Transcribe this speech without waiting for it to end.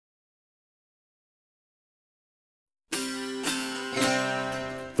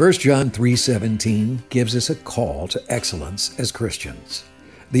1 John 3:17 gives us a call to excellence as Christians.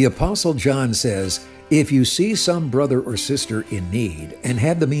 The Apostle John says, "If you see some brother or sister in need and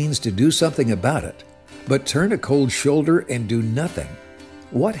have the means to do something about it, but turn a cold shoulder and do nothing,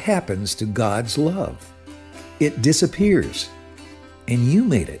 what happens to God's love? It disappears." And you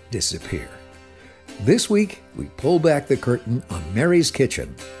made it disappear. This week, we pull back the curtain on Mary's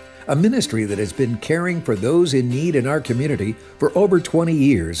Kitchen, a ministry that has been caring for those in need in our community for over 20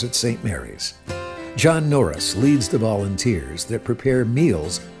 years at St. Mary's. John Norris leads the volunteers that prepare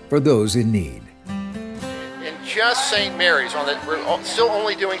meals for those in need. In just St. Mary's, we're still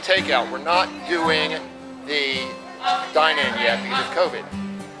only doing takeout. We're not doing the dine-in yet because of COVID.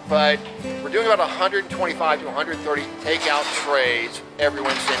 But we're doing about 125 to 130 takeout trays every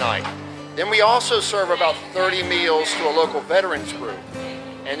Wednesday night. Then we also serve about 30 meals to a local veterans group.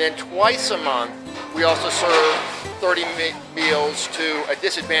 And then twice a month, we also serve 30 meals to a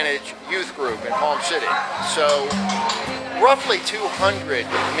disadvantaged youth group in Palm City. So roughly 200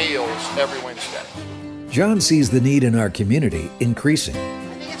 meals every Wednesday. John sees the need in our community increasing.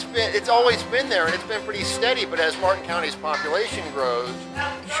 I think it's always been there, and it's been pretty steady, but as Martin County's population grows,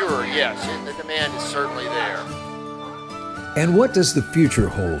 sure, yes, the demand is certainly there. And what does the future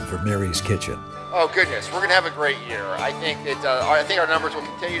hold for Mary's Kitchen? Oh goodness, we're going to have a great year. I think our numbers will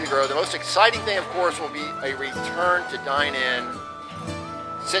continue to grow. The most exciting thing, of course, will be a return to dine-in,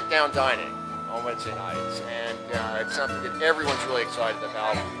 sit-down dining on Wednesday nights, and it's something that everyone's really excited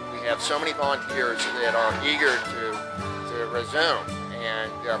about. We have so many volunteers that are eager to resume,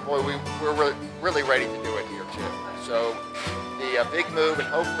 and boy, we're really ready to do it here too. So the big move, and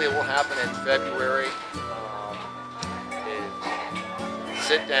hopefully it will happen in February, is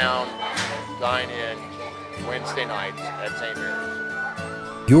sit down, dine in Wednesday nights at St.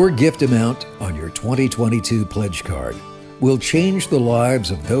 Mary's. Your gift amount on your 2022 pledge card will change the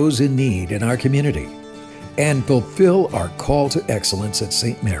lives of those in need in our community and fulfill our call to excellence at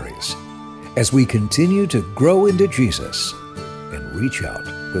St. Mary's as we continue to grow into Jesus and reach out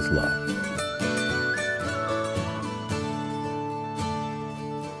with love.